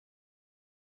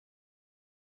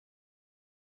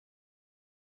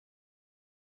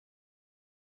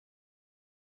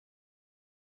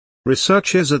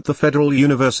researchers at the Federal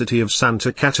University of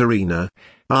Santa Catarina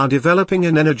are developing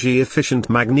an energy-efficient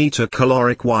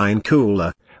magnetocaloric wine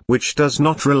cooler, which does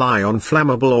not rely on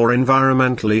flammable or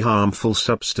environmentally harmful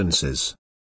substances.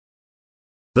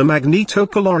 The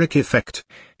magnetocaloric effect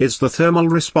is the thermal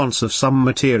response of some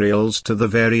materials to the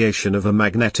variation of a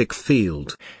magnetic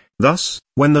field. Thus,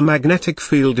 when the magnetic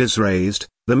field is raised,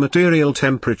 the material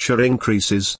temperature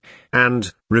increases,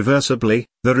 and, reversibly,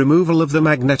 the removal of the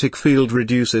magnetic field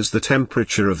reduces the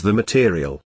temperature of the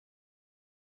material.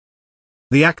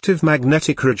 The active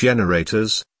magnetic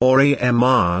regenerators, or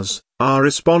AMRs, are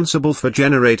responsible for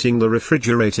generating the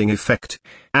refrigerating effect,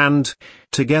 and,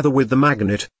 together with the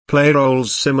magnet, play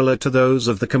roles similar to those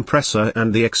of the compressor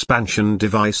and the expansion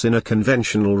device in a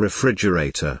conventional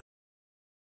refrigerator.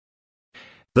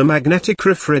 The magnetic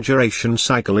refrigeration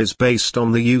cycle is based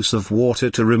on the use of water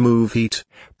to remove heat,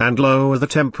 and lower the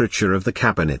temperature of the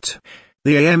cabinet.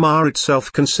 The AMR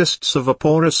itself consists of a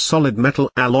porous solid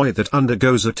metal alloy that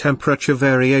undergoes a temperature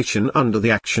variation under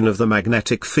the action of the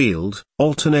magnetic field,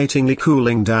 alternatingly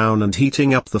cooling down and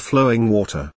heating up the flowing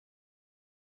water.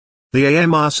 The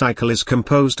AMR cycle is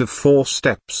composed of 4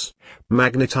 steps: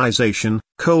 magnetization,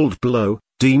 cold blow,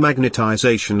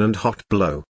 demagnetization and hot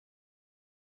blow.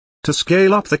 To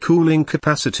scale up the cooling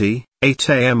capacity, 8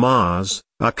 AMRs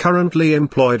are currently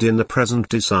employed in the present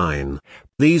design.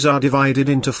 These are divided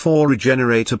into 4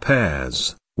 regenerator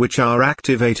pairs, which are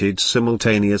activated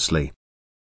simultaneously.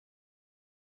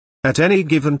 At any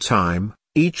given time,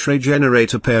 each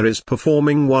regenerator pair is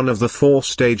performing one of the 4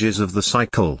 stages of the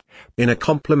cycle, in a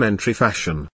complementary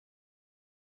fashion.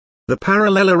 The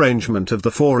parallel arrangement of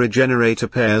the 4 regenerator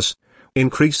pairs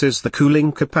increases the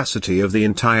cooling capacity of the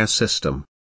entire system.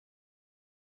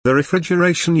 The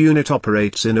refrigeration unit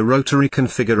operates in a rotary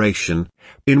configuration,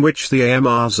 in which the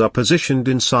AMRs are positioned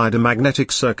inside a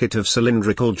magnetic circuit of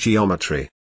cylindrical geometry.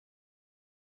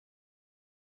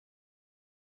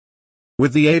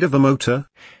 With the aid of a motor,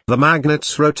 the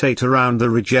magnets rotate around the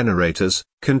regenerators,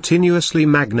 continuously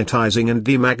magnetizing and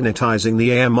demagnetizing the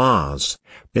AMRs,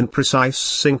 in precise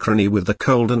synchrony with the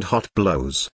cold and hot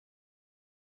blows.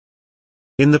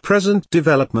 In the present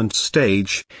development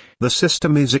stage, the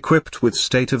system is equipped with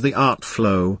state-of-the-art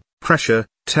flow, pressure,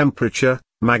 temperature,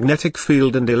 magnetic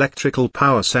field and electrical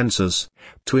power sensors,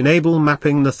 to enable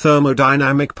mapping the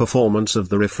thermodynamic performance of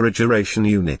the refrigeration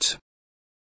unit.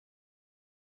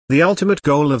 The ultimate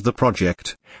goal of the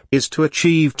project is to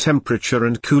achieve temperature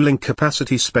and cooling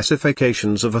capacity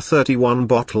specifications of a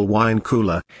 31-bottle wine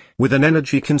cooler, with an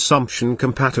energy consumption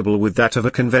compatible with that of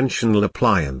a conventional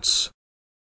appliance.